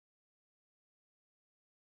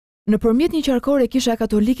Nëpërmjet një qarkore, Kisha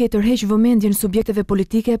Katolike i tërheq vëmendjen subjekteve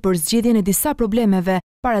politike për zgjedhjen e disa problemeve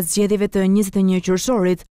para zgjedhjeve të 21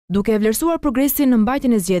 qershorit. Duke vlerësuar progresin në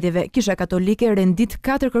mbajtjen e zgjedhjeve, Kisha Katolike rendit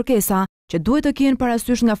 4 kërkesa që duhet të kihen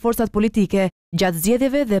parasysh nga forcat politike gjatë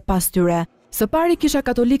zgjedhjeve dhe pas tyre. Së pari, Kisha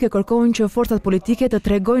Katolike kërkojnë që forcat politike të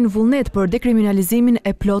tregojnë vullnet për dekriminalizimin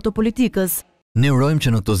e plotë të politikës. Ne urojmë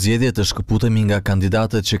që në këto zgjedhje të shkëputemi nga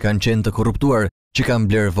kandidatët që kanë qenë të korruptuar, që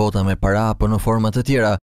kanë blerë vota me para apo në forma të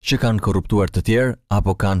tjera, që kanë korruptuar të tjerë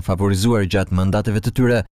apo kanë favorizuar gjatë mandateve të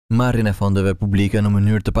tyre marrjen e fondeve publike në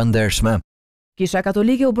mënyrë të pandershme. Kisha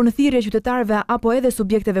Katolike u bën thirrje qytetarëve apo edhe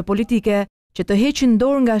subjekteve politike që të heqin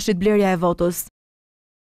dorë nga shitblerja e votës.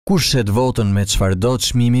 Kush shet votën me çfarëdo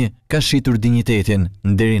çmimi, ka shitur dinjitetin,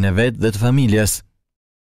 nderin e vet dhe të familjes.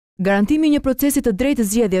 Garantimi i një procesi të drejtë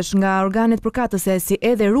zgjedhjesh nga organet përkatëse si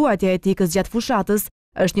edhe ruajtja e etikës gjatë fushatës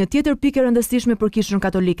është një tjetër pikë e rëndësishme për Kishën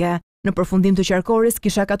Katolike. Në përfundim të qarkores,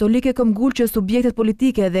 Kisha Katolike këmbgul që subjektet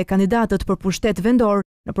politike dhe kandidatët për pushtet vendor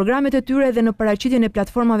në programet e tyre dhe në paraqitjen e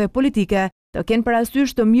platformave politike të kenë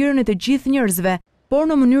parasysh të mirën e të gjithë njerëzve, por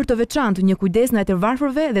në mënyrë të veçantë një kujdes ndaj të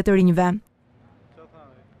varfërve dhe të rinjve.